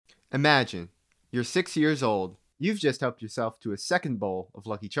Imagine, you're 6 years old, you've just helped yourself to a second bowl of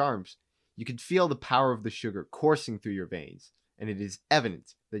Lucky Charms. You can feel the power of the sugar coursing through your veins, and it is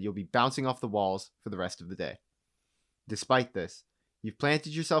evident that you'll be bouncing off the walls for the rest of the day. Despite this, you've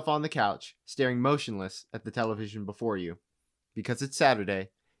planted yourself on the couch, staring motionless at the television before you, because it's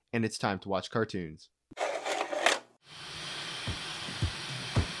Saturday, and it's time to watch cartoons.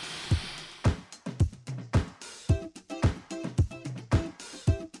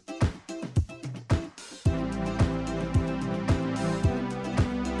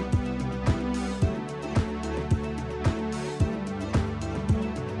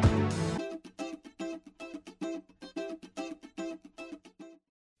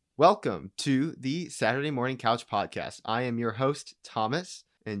 Welcome to the Saturday Morning Couch Podcast. I am your host, Thomas,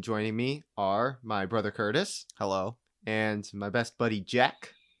 and joining me are my brother Curtis. Hello. And my best buddy,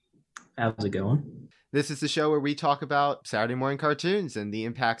 Jack. How's it going? This is the show where we talk about Saturday morning cartoons and the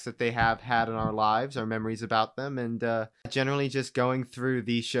impacts that they have had on our lives, our memories about them, and generally just going through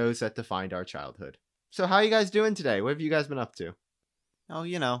the shows that defined our childhood. So how are you guys doing today? What have you guys been up to? Oh,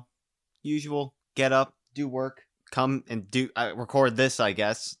 usual. Get up, do work, come and record this, I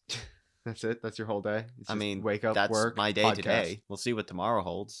guess. That's it? That's your whole day? Wake up, that's work, my day podcast. Today. We'll see what tomorrow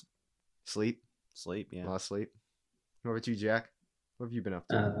holds. Sleep, yeah. A lot of sleep. What about you, Jack? What have you been up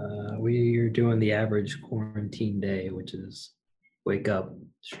to? We're doing the average quarantine day, which is wake up,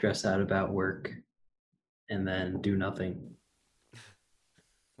 stress out about work, and then do nothing.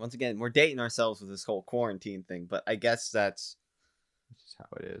 Once again, we're dating ourselves with this whole quarantine thing, but I guess that's just how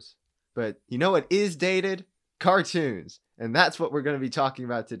it is. But you know what is dated? Cartoons. And that's what we're going to be talking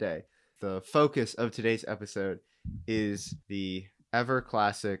about today. The focus of today's episode is the ever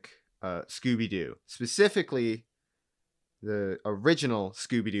classic Scooby-Doo. Specifically, the original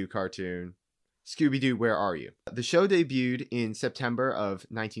Scooby-Doo cartoon, Scooby-Doo, Where Are You? The show debuted in September of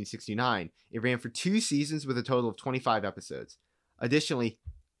 1969. It ran for 2 seasons with a total of 25 episodes. Additionally,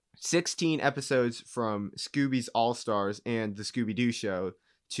 16 episodes from Scooby's All-Stars and the Scooby-Doo Show,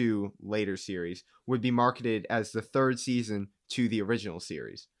 2 later series, would be marketed as the 3rd season to the original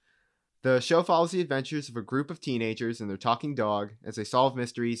series. The show follows the adventures of a group of teenagers and their talking dog as they solve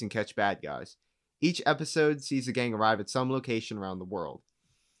mysteries and catch bad guys. Each episode sees the gang arrive at some location around the world.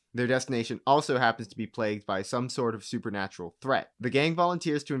 Their destination also happens to be plagued by some sort of supernatural threat. The gang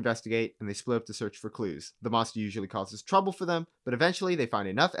volunteers to investigate, and they split up to search for clues. The monster usually causes trouble for them, but eventually they find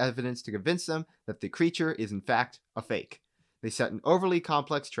enough evidence to convince them that the creature is in fact a fake. They set an overly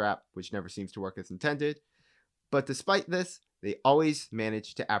complex trap, which never seems to work as intended, but despite this, they always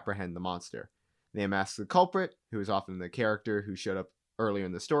manage to apprehend the monster. They unmask the culprit, who is often the character who showed up earlier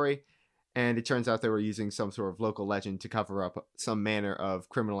in the story, and it turns out they were using some sort of local legend to cover up some manner of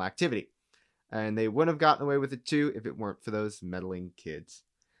criminal activity. And they wouldn't have gotten away with it too if it weren't for those meddling kids.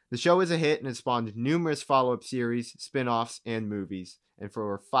 The show is a hit and has spawned numerous follow-up series, spin-offs, and movies, and for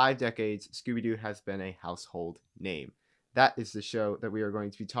over 5 decades, Scooby-Doo has been a household name. That is the show that we are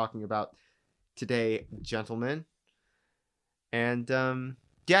going to be talking about today, gentlemen. And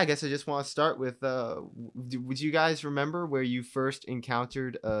I guess I just want to start with, would you guys remember where you first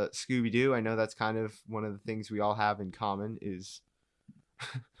encountered Scooby-Doo? I know that's kind of one of the things we all have in common is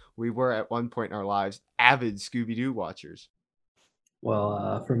we were at one point in our lives avid Scooby-Doo watchers.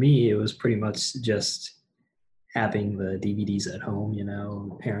 Well, for me, it was pretty much just having the DVDs at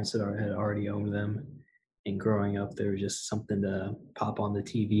home, parents had already owned them. And growing up, there was just something to pop on the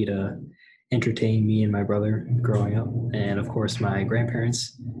TV to entertain me and my brother growing up. And of course, my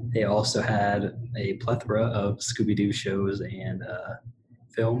grandparents, they also had a plethora of Scooby-Doo shows and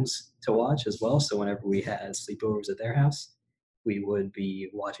films to watch as well. So whenever we had sleepovers at their house, we would be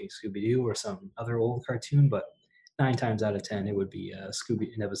watching Scooby-Doo or some other old cartoon, but 9 times out of 10, it would be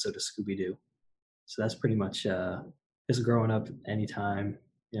an episode of Scooby-Doo. So that's pretty much just growing up anytime,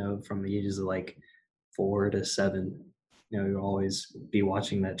 from the ages of like 4 to 7, you'll always be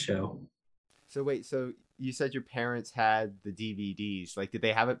watching that show. So wait, so you said your parents had the DVDs. Like, did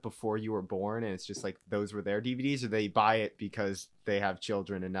they have it before you were born and it's just like those were their DVDs, or they buy it because they have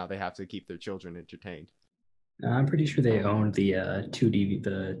children and now they have to keep their children entertained? I'm pretty sure they owned the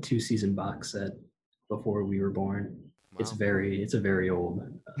 2-season box set before we were born. Wow. It's a very old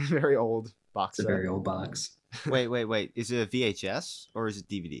very old box set. It's a very old box. Wait. Is it a VHS or is it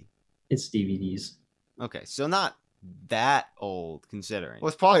DVD? It's DVDs. Okay, so not that old considering. Well,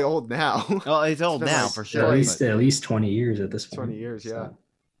 it's probably old now. Well, it's old now for sure. At least 20 years at this point. 20 years, yeah.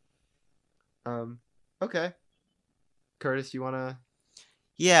 So. Okay. Curtis, you want to?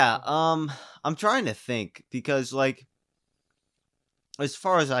 Yeah, I'm trying to think because, like, as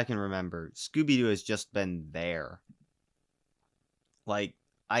far as I can remember, Scooby-Doo has just been there. Like,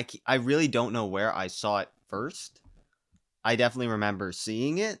 I really don't know where I saw it first. I definitely remember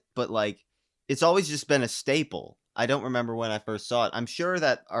seeing it, but like it's always just been a staple. I don't remember when I first saw it. I'm sure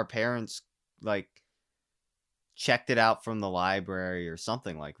that our parents like checked it out from the library or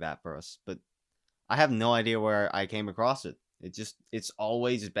something like that for us, but I have no idea where I came across it. It's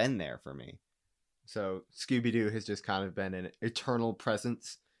always been there for me. So Scooby-Doo has just kind of been an eternal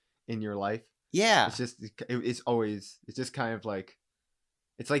presence in your life. Yeah. It's just kind of like,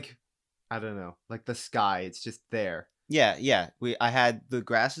 it's like, I don't know, like the sky. It's just there. Yeah. I had the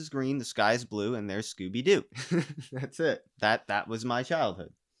grass is green, the sky is blue, and there's Scooby Doo. That's it. That was my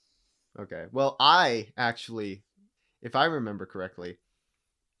childhood. Okay. Well, I actually, if I remember correctly,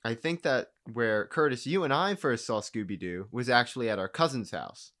 I think that where Curtis, you and I first saw Scooby-Doo was actually at our cousin's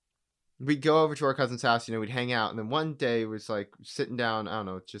house. We'd go over to our cousin's house, we'd hang out, and then one day it was like sitting down, I don't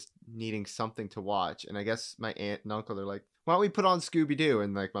know, just needing something to watch. And I guess my aunt and uncle, they're like, why don't we put on Scooby-Doo?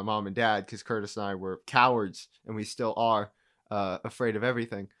 And like my mom and dad, because Curtis and I were cowards, and we still are, afraid of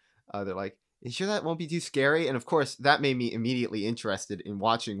everything. They're like, you sure that won't be too scary? And of course, that made me immediately interested in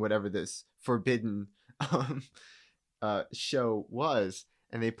watching whatever this forbidden show was.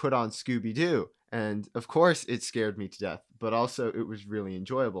 And they put on Scooby-Doo. And of course, it scared me to death, but also it was really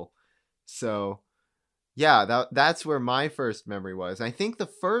enjoyable. So, yeah, that's where my first memory was. I think the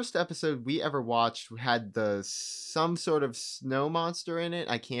first episode we ever watched had some sort of snow monster in it.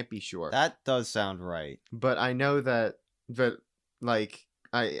 I can't be sure. That does sound right. But I know that, like,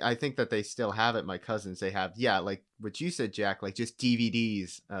 I think that they still have it. My cousins, they have, yeah, like what you said, Jack, like just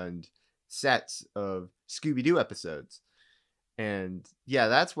DVDs and sets of Scooby-Doo episodes. And yeah,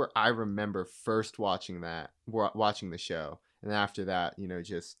 that's where I remember first watching the show. And after that,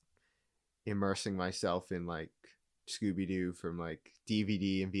 just immersing myself in like Scooby-Doo from like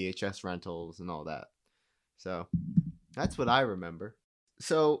DVD and VHS rentals and all that. So that's what I remember.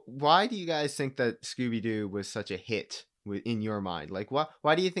 So why do you guys think that Scooby-Doo was such a hit in your mind? Like,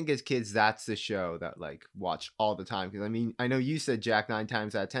 why do you think as kids that's the show that like watched all the time? Because I mean, I know you said, Jack, 9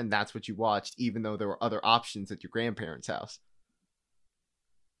 times out of 10 that's what you watched, even though there were other options at your grandparents' house.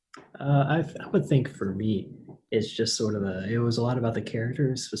 I would think for me, it's just sort of it was a lot about the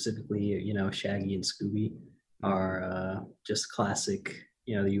characters, specifically, Shaggy and Scooby are just classic.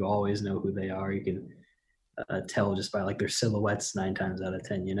 You always know who they are. You can tell just by like their silhouettes 9 times out of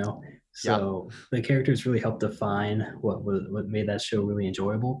 10. So the characters really helped define what made that show really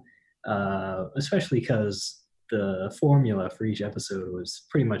enjoyable, especially because the formula for each episode was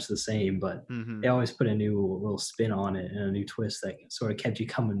pretty much the same, but they always put a new little spin on it and a new twist that sort of kept you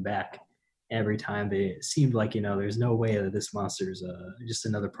coming back every time. It seemed like, there's no way that this monster's just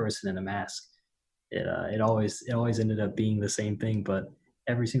another person in a mask. It always ended up being the same thing, but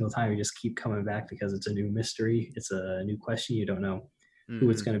every single time you just keep coming back because it's a new mystery. It's a new question. You don't know who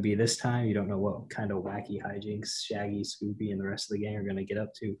it's going to be this time. You don't know what kind of wacky hijinks Shaggy, Scooby, and the rest of the gang are going to get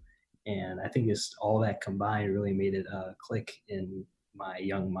up to. And I think it's all that combined really made it click in my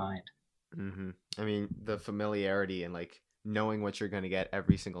young mind. I mean, the familiarity and like knowing what you're going to get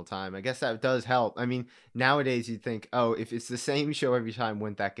every single time, I guess that does help. I mean, nowadays you'd think, oh, if it's the same show every time,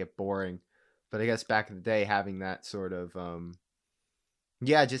 wouldn't that get boring? But I guess back in the day, having that sort of,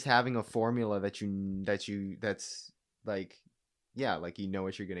 just having a formula that's like, yeah, like you know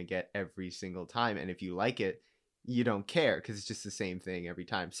what you're going to get every single time. And if you like it, you don't care because it's just the same thing every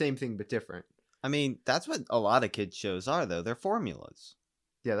time. Same thing, but different. I mean, that's what a lot of kids shows are, though. They're formulas.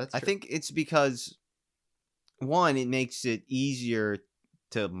 Yeah, that's true. I think it's because, one, it makes it easier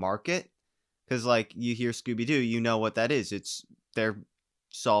to market. Because, like, you hear Scooby-Doo, you know what that is. They're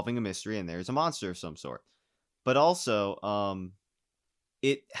solving a mystery and there's a monster of some sort. But also,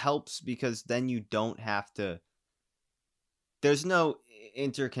 it helps because then you don't have to... There's no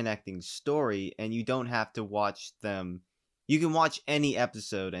interconnecting story and you don't have to watch them. You can watch any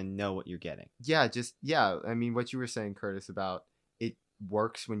episode and know what you're getting. Yeah, I mean, what you were saying, Curtis, about it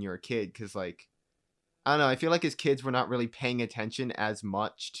works when you're a kid because, like, I don't know, I feel like as kids we're not really paying attention as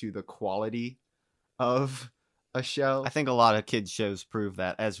much to the quality of a show. I think a lot of kids shows prove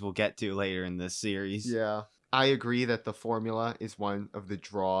that, as we'll get to later in this series. Yeah, I agree that the formula is one of the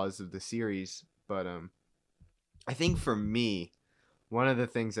draws of the series, but I think for me, one of the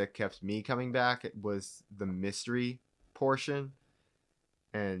things that kept me coming back was the mystery portion.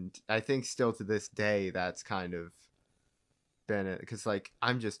 And I think still to this day, that's kind of been it. Because, like,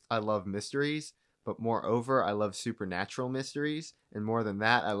 I love mysteries, but moreover, I love supernatural mysteries. And more than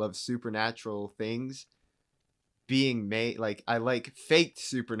that, I love supernatural things being made. Like, I like faked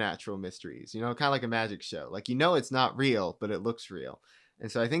supernatural mysteries, kind of like a magic show. Like, it's not real, but it looks real.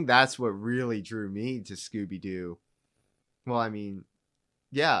 And so I think that's what really drew me to Scooby-Doo. Well, I mean,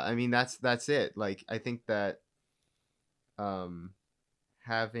 yeah, I mean that's it. Like I think that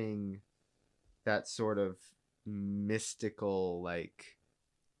having that sort of mystical, like,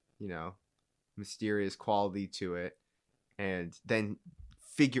 you know, mysterious quality to it, and then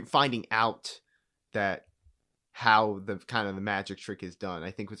finding out that how the kind of the magic trick is done,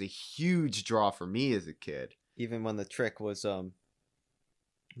 I think was a huge draw for me as a kid. Even when the trick was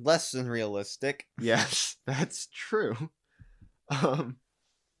less than realistic. Yes, that's true. Um,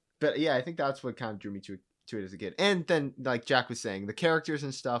 but yeah, I think that's what kind of drew me to it as a kid. And then, like Jack was saying, the characters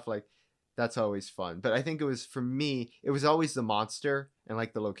and stuff, like that's always fun. But I think it was, for me, it was always the monster and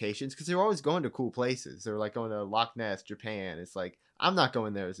like the locations, because they were always going to cool places. They were like going to Loch Ness, Japan. It's like I'm not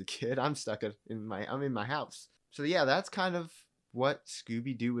going there as a kid. I'm I'm in my house. So yeah, that's kind of what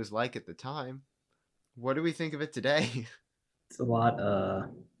Scooby Doo was like at the time. What do we think of it today? It's a lot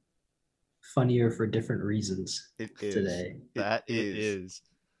funnier for different reasons It is. today. It is.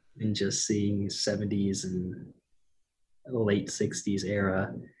 And just seeing 70s and late 60s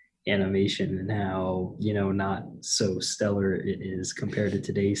era animation and how, you know, not so stellar it is compared to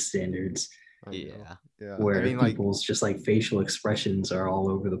today's standards, Yeah. Yeah. where I mean, like, people's just like facial expressions are all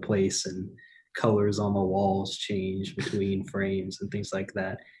over the place and colors on the walls change between frames and things like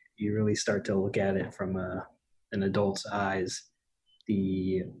that. You really start to look at it from an adult's eyes.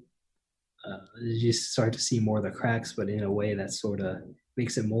 The you start to see more of the cracks, but in a way that sort of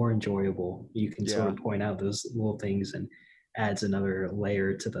makes it more enjoyable. You can sort of point out those little things and adds another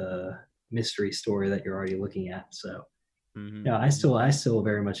layer to the mystery story that you're already looking at. So Mm-hmm. I still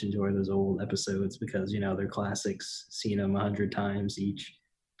very much enjoy those old episodes because, you know, they're classics, seen them 100 times each.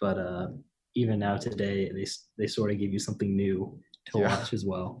 But even now today, they sort of give you something new to watch as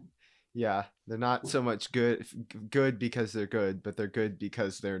well. Yeah, they're not so much good because they're good, but they're good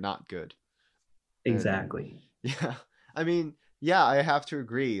because they're not good. Exactly. And, yeah, I mean, yeah, I have to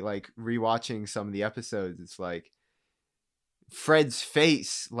agree. Like rewatching some of the episodes, it's like Fred's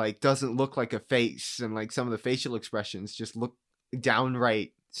face like doesn't look like a face, and like some of the facial expressions just look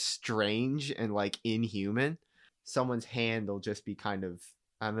downright strange and like inhuman. Someone's hand will just be kind of,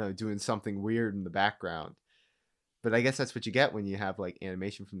 I don't know, doing something weird in the background. But I guess that's what you get when you have like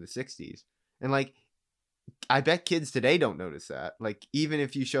animation from the 60s. And like I bet kids today don't notice that. Like even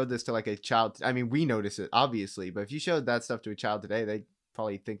if you showed this to like a child, I mean we notice it obviously, but if you showed that stuff to a child today, they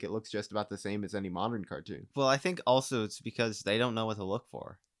probably think it looks just about the same as any modern cartoon. Well, I think also it's because they don't know what to look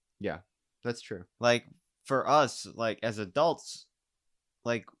for. Yeah, that's true. Like for us, like as adults,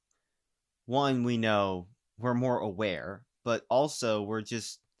 like one, we know we're more aware, but also we're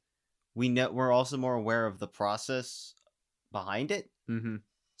also more aware of the process behind it. Mm-hmm.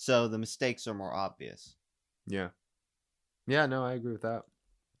 So the mistakes are more obvious. Yeah. Yeah, no, I agree with that.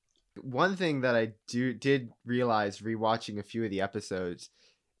 One thing that I did realize rewatching a few of the episodes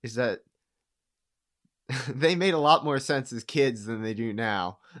is that they made a lot more sense as kids than they do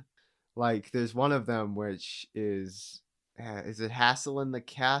now. Like there's one of them which is it Hassel in the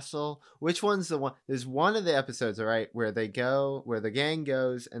Castle? Which one's the one? There's one of the episodes, all right, where the gang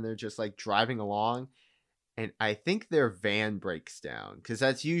goes and they're just like driving along, and I think their van breaks down because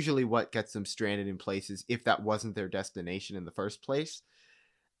that's usually what gets them stranded in places if that wasn't their destination in the first place.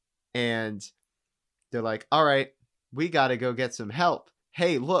 And they're like, all right, we got to go get some help.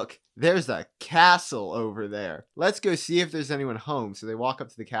 Hey, look, there's a castle over there. Let's go see if there's anyone home. So they walk up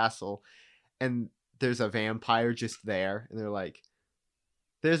to the castle and there's a vampire just there. And they're like,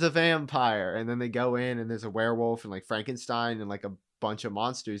 there's a vampire. And then they go in and there's a werewolf and like Frankenstein and like a bunch of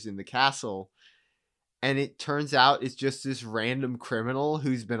monsters in the castle. And it turns out it's just this random criminal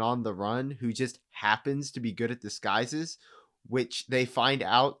who's been on the run who just happens to be good at disguises, which they find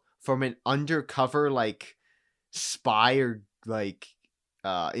out from an undercover like spy or like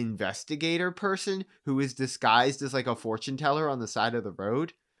investigator person who is disguised as like a fortune teller on the side of the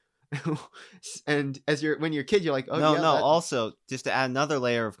road. And when you're a kid, you're like, oh no, yeah, also just to add another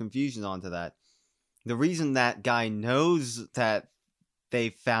layer of confusion onto that, the reason that guy knows that they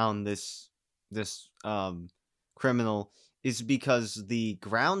found this criminal is because the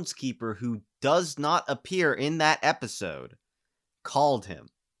groundskeeper, who does not appear in that episode, called him.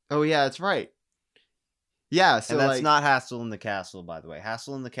 Oh yeah, that's right. Yeah, so and that's like, not Hassel in the Castle, by the way.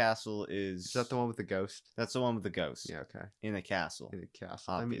 Hassel in the Castle is that the one with the ghost? That's the one with the ghost. Yeah, okay. In the castle. In the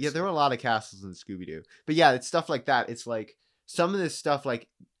castle. Obviously. I mean, yeah, there were a lot of castles in Scooby-Doo. But yeah, it's stuff like that. It's like some of this stuff like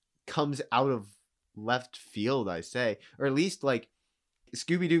comes out of left field, I say. Or at least like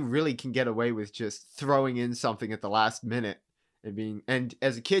Scooby-Doo really can get away with just throwing in something at the last minute and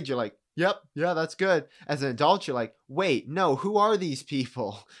as a kid you're like, yep, yeah, that's good. As an adult you're like, wait, no, who are these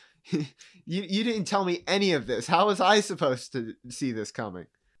people? you didn't tell me any of this. How was I supposed to see this coming?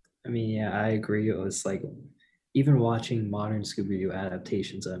 I mean, yeah, I agree. It was like even watching modern Scooby-Doo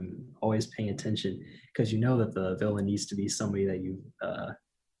adaptations, I'm always paying attention because you know that the villain needs to be somebody that you've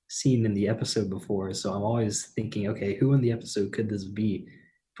seen in the episode before. So I'm always thinking, okay, who in the episode could this be?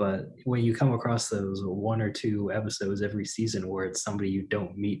 But when you come across those one or two episodes every season where it's somebody you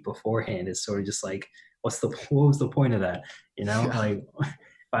don't meet beforehand, it's sort of just like, what was the point of that? You know, Yeah. like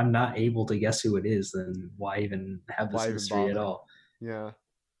if I'm not able to guess who it is, then why even have this Why even mystery at bother? all? Yeah.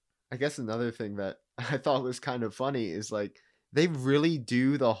 I guess another thing that I thought was kind of funny is like they really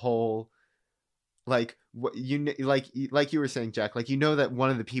do the whole like what like you were saying, Jack, like you know that one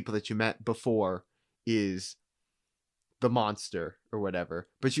of the people that you met before is the monster or whatever,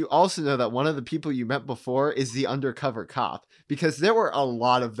 but you also know that one of the people you met before is the undercover cop, because there were a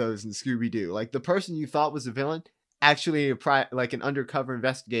lot of those in Scooby-Doo. Like the person you thought was a villain actually like an undercover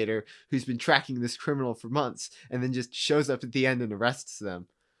investigator who's been tracking this criminal for months and then just shows up at the end and arrests them.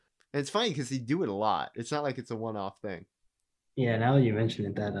 And it's funny because they do it a lot. It's not like it's a one-off thing. Yeah, now that you mention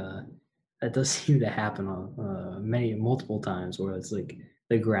it, that does seem to happen on multiple times where it's like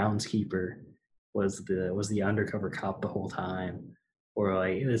the groundskeeper was the undercover cop the whole time, or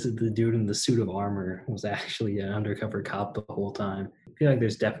like this is the dude in the suit of armor was actually an undercover cop the whole time. I feel like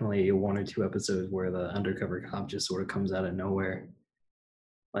there's definitely one or two episodes where the undercover cop just sort of comes out of nowhere,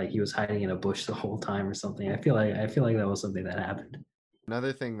 like he was hiding in a bush the whole time or something. I feel like that was something that happened.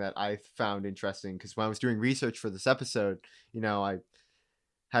 Another thing that I found interesting, because when I was doing research for this episode, I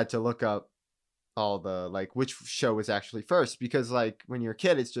had to look up all the like which show was actually first, because like when you're a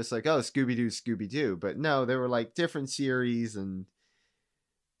kid it's just like, oh, Scooby-Doo, but no, there were like different series and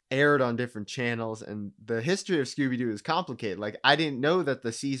aired on different channels, and the history of Scooby-Doo is complicated. Like I didn't know that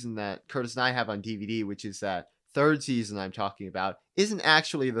the season that Curtis and I have on DVD, which is that third season I'm talking about, isn't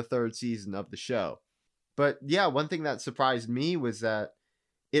actually the third season of the show. But yeah, one thing that surprised me was that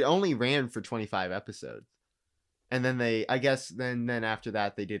it only ran for 25 episodes. And then I guess then after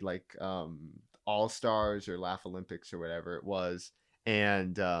that they did like All Stars or Laugh Olympics or whatever it was,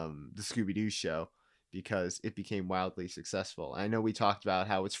 and the Scooby Doo show, because it became wildly successful. I know we talked about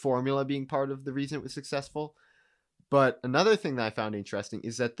how its formula being part of the reason it was successful, but another thing that I found interesting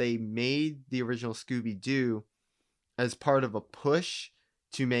is that they made the original Scooby Doo as part of a push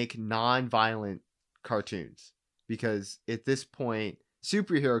to make non-violent cartoons, because at this point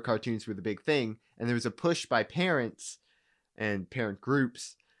superhero cartoons were the big thing, and there was a push by parents and parent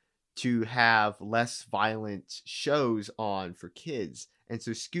groups to have less violent shows on for kids. And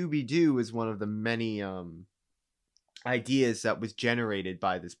so Scooby-Doo is one of the many ideas that was generated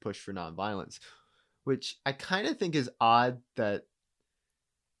by this push for nonviolence, which I kind of think is odd that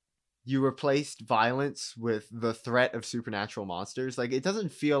you replaced violence with the threat of supernatural monsters. Like it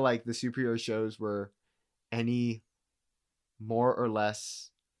doesn't feel like the superhero shows were any more or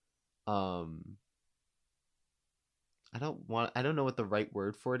less I don't know what the right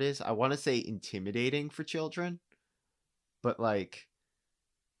word for it is. I want to say intimidating for children, but like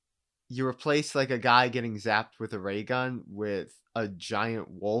you replace like a guy getting zapped with a ray gun with a giant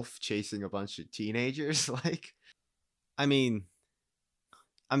wolf chasing a bunch of teenagers. Like, I mean,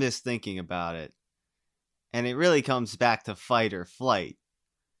 I'm just thinking about it, and it really comes back to fight or flight.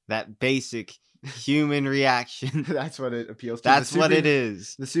 That basic human reaction. that's what it appeals to. That's what it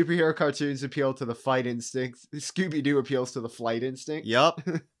is. The superhero cartoons appeal to the fight instinct. Scooby-Doo appeals to the flight instinct. Yup.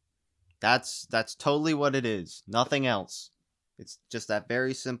 That's totally what it is. Nothing else. It's just that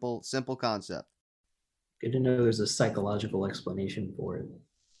very simple concept. Good to know there's a psychological explanation for it.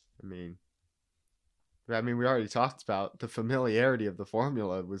 I mean, we already talked about the familiarity of the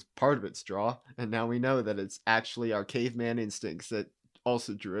formula was part of its draw, and now we know that it's actually our caveman instincts that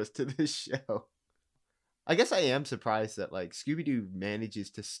also drew us to this show. I guess I am surprised that like Scooby-Doo manages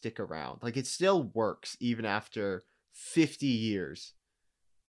to stick around. Like it still works even after 50 years.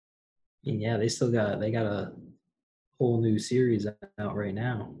 And yeah, they got a whole new series out right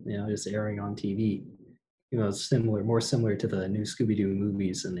now, just airing on TV. It's more similar to the new Scooby-Doo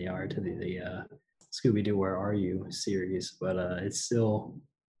movies than they are to the Scooby-Doo Where Are You series, but it's still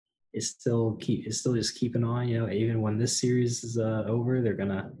just keeping on. Even when this series is over, they're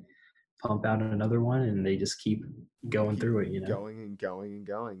gonna pump out another one, and they just keep going through it. Going and going and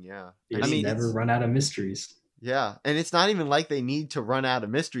going. Yeah. They just never run out of mysteries. Yeah, and it's not even like they need to run out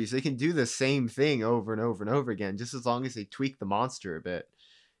of mysteries. They can do the same thing over and over and over again, just as long as they tweak the monster a bit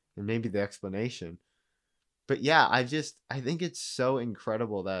and maybe the explanation. But yeah, I think it's so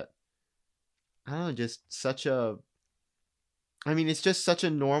incredible that, I don't know, just it's just such a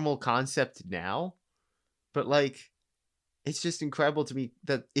normal concept now. But like it's just incredible to me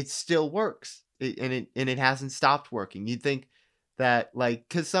that it still works, and it hasn't stopped working. You'd think that, like,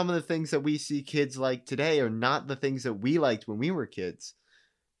 because some of the things that we see kids like today are not the things that we liked when we were kids,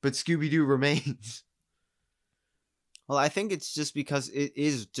 but Scooby-Doo remains. Well, I think it's just because it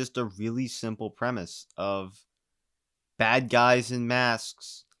is just a really simple premise of bad guys in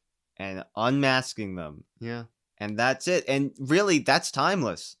masks and unmasking them. Yeah. And that's it. And really, that's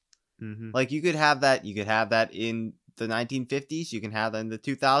timeless. Mm-hmm. Like, you could have that in the 1950s, you can have that in the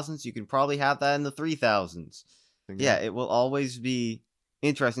 2000s, you can probably have that in the 3000s. Yeah, it will always be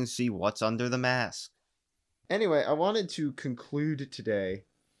interesting to see what's under the mask. Anyway, I wanted to conclude today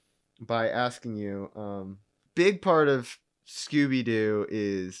by asking you, big part of Scooby-Doo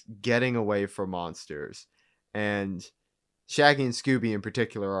is getting away from monsters. And Shaggy and Scooby in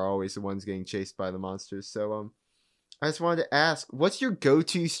particular are always the ones getting chased by the monsters. So I just wanted to ask, what's your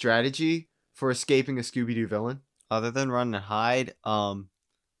go-to strategy for escaping a Scooby-Doo villain? Other than run and hide,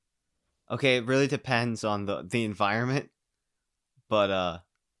 okay, it really depends on the environment, but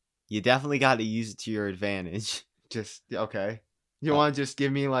you definitely got to use it to your advantage. Just okay. You want to just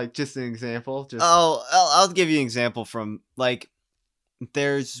give me like just an example? Just I'll give you an example from, like,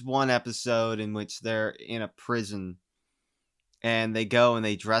 there's one episode in which they're in a prison and they go and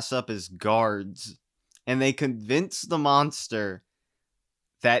they dress up as guards and they convince the monster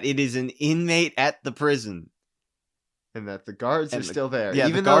that it is an inmate at the prison. And that the guards are still there. Yeah,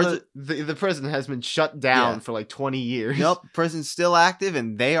 even though the prison has been shut down for like 20 years. Nope, prison's still active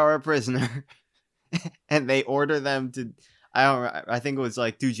and they are a prisoner. And they order them to, I think it was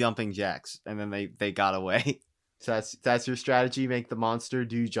like do jumping jacks, and then they got away. So that's your strategy, make the monster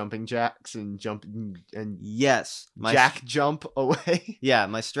do jumping jacks and jump and yes, jump away. Yeah,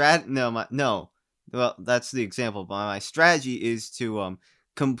 well, that's the example, but my strategy is to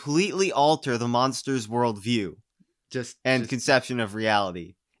completely alter the monster's worldview. Just conception of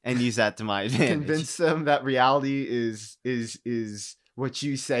reality, and use that to my advantage. Convince them that reality is what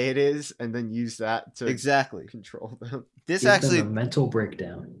you say it is, and then use that to control them. This actually a mental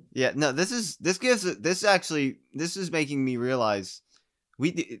breakdown. Yeah, no, this is making me realize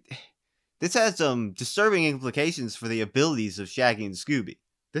this has some disturbing implications for the abilities of Shaggy and Scooby.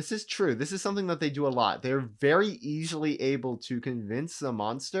 This is true. This is something that they do a lot. They're very easily able to convince the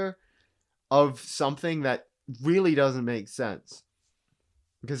monster of something that really doesn't make sense.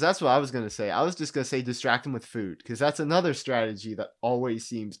 Because that's what I was going to say. I was just going to say distract them with food. Because that's another strategy that always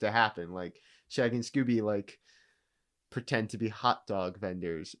seems to happen. Like, Shaggy and Scooby, like, pretend to be hot dog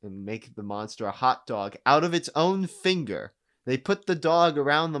vendors and make the monster a hot dog out of its own finger. They put the dog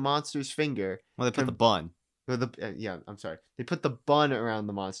around the monster's finger. Well, they put the bun. I'm sorry. They put the bun around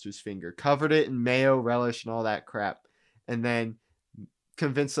the monster's finger, covered it in mayo, relish, and all that crap. And then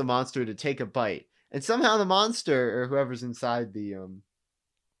convinced the monster to take a bite. And somehow the monster, or whoever's inside the...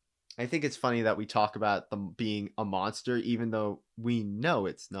 I think it's funny that we talk about them being a monster, even though we know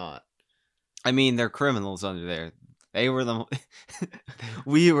it's not. I mean, they're criminals under there. They were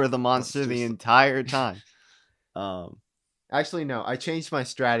we were the monster the entire time. Actually, no. I changed my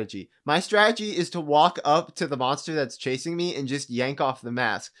strategy. My strategy is to walk up to the monster that's chasing me and just yank off the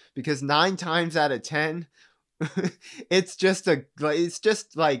mask. Because 9 times out of 10, it's just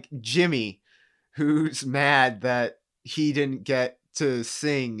like Jimmy, who's mad that he didn't get to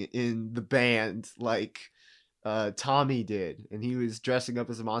sing in the band like Tommy did, and he was dressing up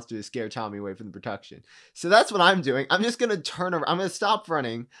as a monster to scare Tommy away from the production. So that's what I'm doing. I'm just gonna turn around. I'm gonna stop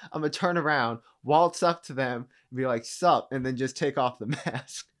running. I'm gonna turn around, waltz up to them, and be like, "Sup," and then just take off the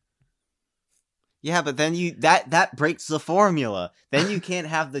mask. Yeah, but then that breaks the formula. Then you can't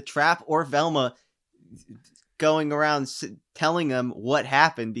have the Trap or Velma going around telling them what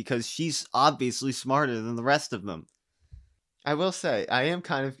happened, because she's obviously smarter than the rest of them. I will say, I am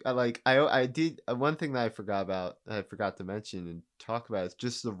kind of like, I did one thing that I forgot to mention and talk about is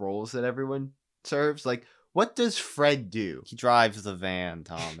just the roles that everyone serves. Like, what does Fred do? He drives the van,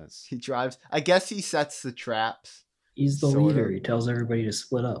 Thomas. He drives. I guess he sets the traps. He's the leader. He tells everybody to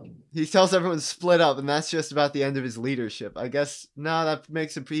split up. He tells everyone to split up, and that's just about the end of his leadership. I guess that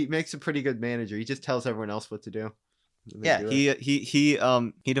makes he makes a pretty good manager. He just tells everyone else what to do. Yeah, he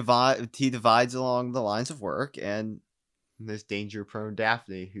divides along the lines of work, and there's danger-prone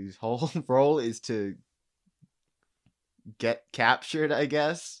Daphne, whose whole role is to get captured, I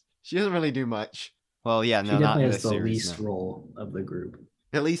guess. She doesn't really do much. Well, yeah, no, she not in this the series. Least role of the group.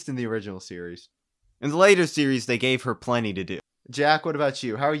 At least in the original series. In the later series, they gave her plenty to do. Jack, what about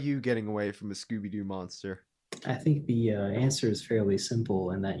you? How are you getting away from a Scooby-Doo monster? I think the answer is fairly simple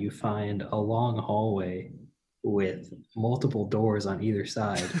in that you find a long hallway with multiple doors on either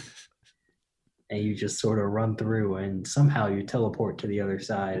side. and you just sort of run through, and somehow you teleport to the other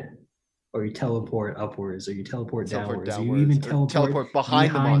side, or you teleport upwards, or you teleport downwards, or you even or teleport teleport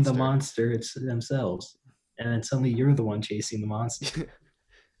behind behind the monster themselves, and then suddenly you're the one chasing the monster.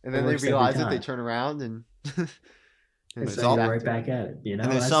 And It then they works every realize it, they time. turn around and and It's it's all you're back right to back it. at it. You And know,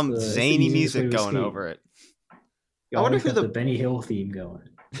 there's some it's the zany easiest way music to going escape. over it. You I wonder always who got the- the Benny Hill theme going.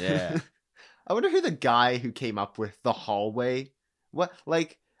 Yeah. I wonder who the guy who came up with the hallway.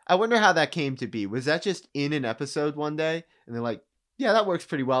 I wonder how that came to be. Was that just in an episode one day and they're like, yeah, that works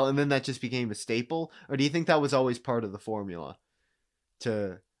pretty well, and then that just became a staple? Or do you think that was always part of the formula?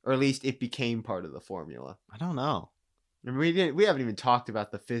 Or at least it became part of the formula. I don't know. And we haven't even talked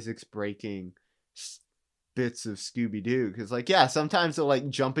about the physics breaking bits of Scooby-Doo, because yeah, sometimes they'll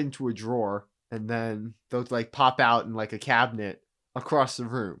jump into a drawer and then they'll pop out in a cabinet across the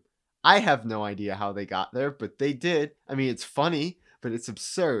room. I have no idea how they got there, but they did. I mean, it's funny, but it's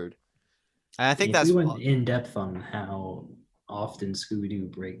absurd. And I think If that's we went in depth on how often Scooby Doo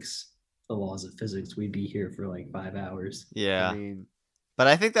breaks the laws of physics, we'd be here for 5 hours. yeah. I mean, But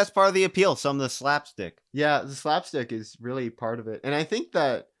I think that's part of the appeal. Some of the slapstick. yeah, the slapstick is really part of it. And I think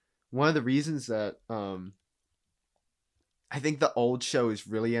that one of the reasons that I think the old show is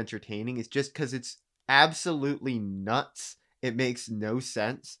really entertaining is just because it's absolutely nuts. It makes no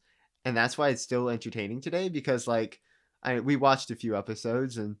sense. And that's why it's still entertaining today, because we watched a few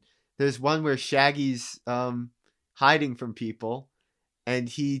episodes and there's one where Shaggy's hiding from people and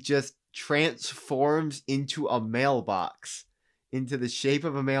he just transforms into a mailbox, into the shape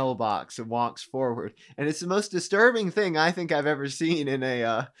of a mailbox, and walks forward. And it's the most disturbing thing I think I've ever seen in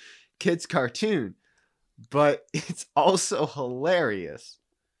a kid's cartoon. But it's also hilarious.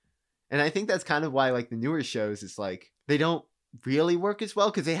 And I think that's kind of why the newer shows is they don't really work as well,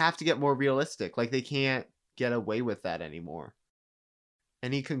 because they have to get more realistic. They can't get away with that anymore.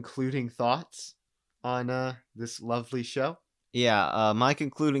 Any concluding thoughts on this lovely show? Yeah, my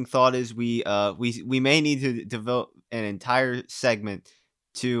concluding thought is we may need to devote an entire segment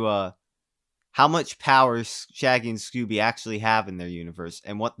to how much power Shaggy and Scooby actually have in their universe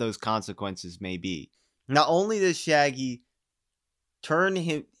and what those consequences may be. Not only does Shaggy turn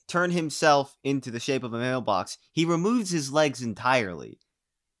himself into the shape of a mailbox, he removes his legs entirely.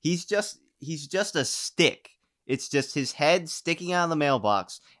 He's just a stick. It's just his head sticking out of the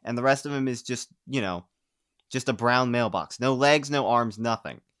mailbox, and the rest of him is just a brown mailbox. No legs, no arms,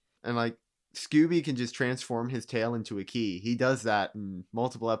 nothing. And Scooby can just transform his tail into a key. He does that in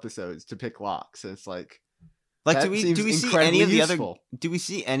multiple episodes to pick locks. And it's that do we seems see any of the useful. do we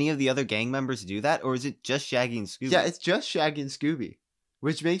see any of the other gang members do that, or is it just Shaggy and Scooby? Yeah, it's just Shaggy and Scooby,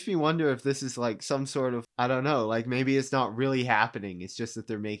 which makes me wonder if this is some sort of, I don't know, maybe it's not really happening. It's just that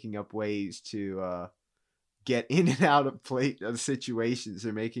they're making up ways to get in and out of situations.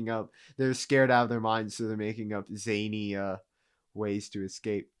 They're scared out of their minds, so they're making up zany ways to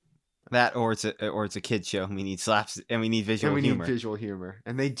escape. That, or it's a kid show. We need slaps and we need visual humor. Need visual humor,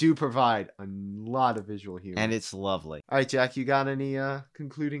 and they do provide a lot of visual humor, and it's lovely. All right, Jack, you got any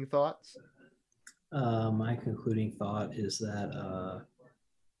concluding thoughts? My concluding thought is that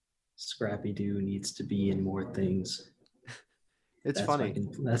Scrappy Doo needs to be in more things. That's funny.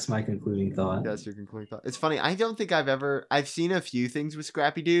 That's my concluding thought. That's your concluding thought. It's funny. I don't think I've seen a few things with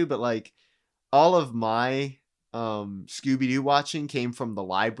Scrappy Doo, but all of my Scooby Doo watching came from the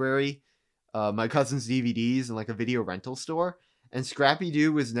library, my cousin's DVDs, and a video rental store. And Scrappy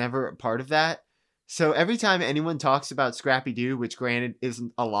Doo was never a part of that. So every time anyone talks about Scrappy Doo, which granted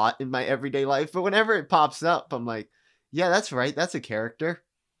isn't a lot in my everyday life, but whenever it pops up, I'm like, yeah, that's right. That's a character.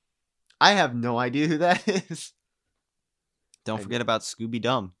 I have no idea who that is. Don't forget about Scooby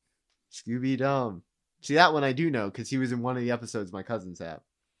Dum. Scooby Dum. See, that one I do know because he was in one of the episodes my cousins have.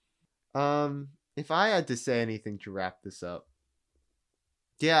 If I had to say anything to wrap this up,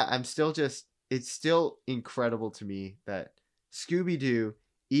 yeah, it's still incredible to me that Scooby Doo,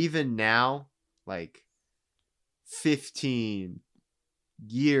 even now, 15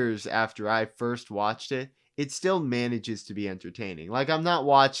 years after I first watched it, it still manages to be entertaining. I'm not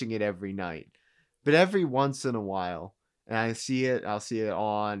watching it every night, but every once in a while, and I'll see it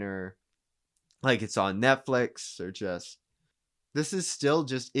on, or it's on Netflix, or just, this is still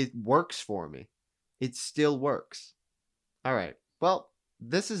it works for me. It still works. All right. Well,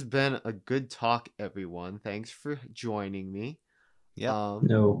 this has been a good talk, everyone. Thanks for joining me. Yeah.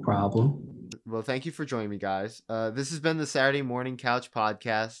 No problem. Well, thank you for joining me, guys. This has been the Saturday Morning Couch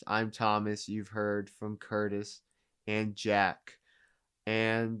Podcast. I'm Thomas. You've heard from Curtis and Jack.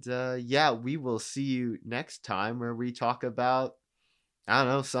 And yeah, we will see you next time where we talk about, I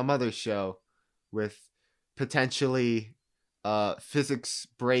don't know, some other show with potentially physics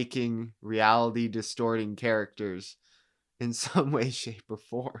breaking, reality distorting characters in some way, shape, or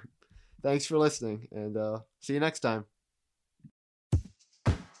form. Thanks for listening, and see you next time.